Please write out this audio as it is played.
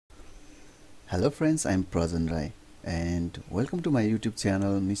Hello friends, I'm Prajan Rai and welcome to my YouTube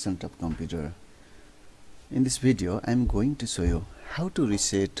channel Mission Top Computer. In this video, I'm going to show you how to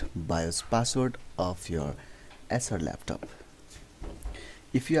reset BIOS password of your Acer laptop.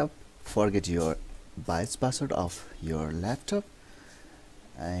 If you have forget your BIOS password of your laptop,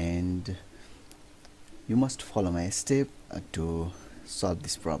 and you must follow my step to solve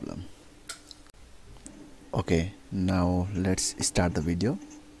this problem. Okay, now let's start the video.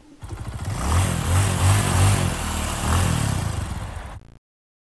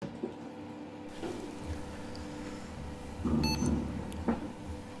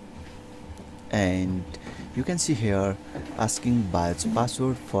 And you can see here asking BIOS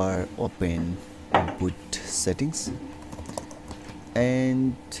password for open boot settings,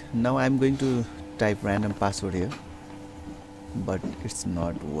 and now I'm going to type random password here, but it's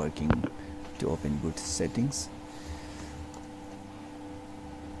not working to open boot settings,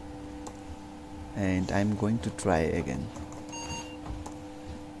 and I'm going to try again.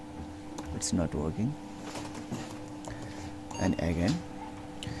 It's not working, and again.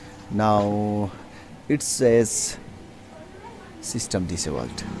 Now it says system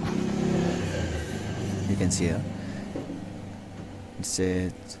disabled. You can see here it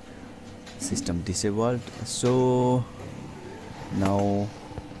says system disabled. So now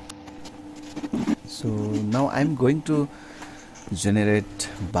I'm going to generate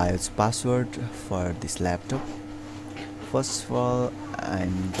BIOS password for this laptop. First of all,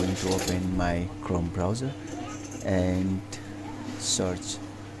 I'm going to open my Chrome browser and search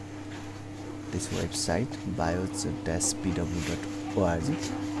this website bios-pw.org.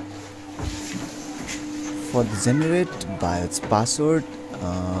 For the generate BIOS password,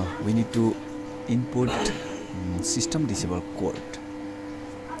 we need to input system disable code.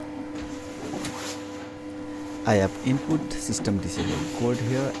 I have input system disable code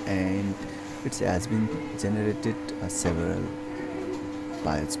here, and it has been generated several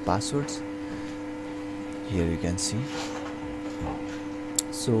BIOS passwords. Here you can see.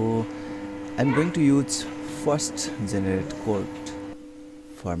 So I'm going to use first generate code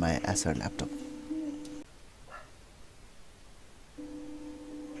for my Acer laptop.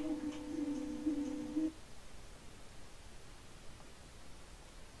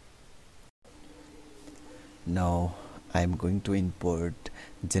 Now I'm going to import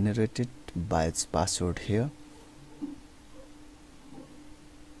generated BIOS password here,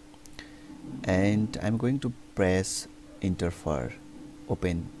 and I'm going to press enter for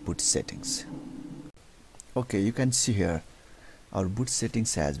open boot settings. Okay, you can see here our boot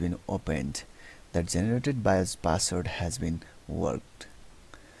settings has been opened. That generated BIOS password has been worked.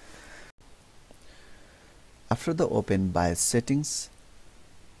 After the open BIOS settings,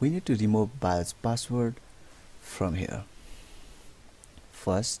 we need to remove BIOS password from here.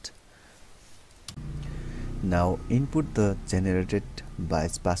 First, now input the generated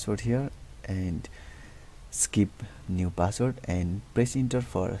BIOS password here and skip new password and press enter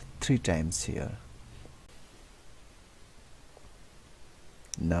for 3 times here.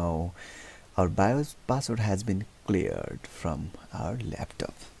 Now our BIOS password has been cleared from our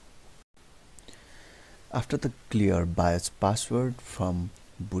laptop. After the clear BIOS password from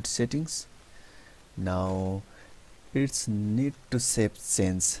boot settings, now it's need to save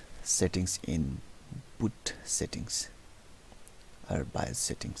change settings in boot settings or BIOS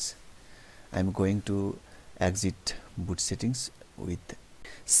settings. I'm going to exit boot settings with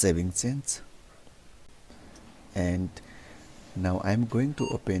saving change, and now I'm going to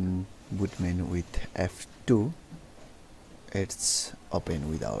open boot menu with F2. It's open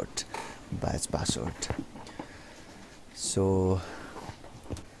without BIOS password. So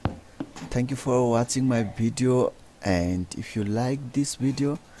thank you for watching my video, and if you like this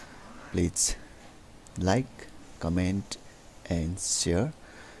video, please like, comment and share.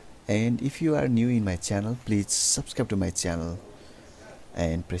 And if you are new in my channel, please subscribe to my channel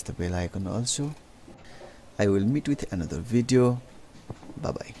and press the bell icon also. I will meet with another video.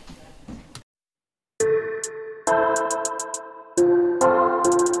 Bye bye.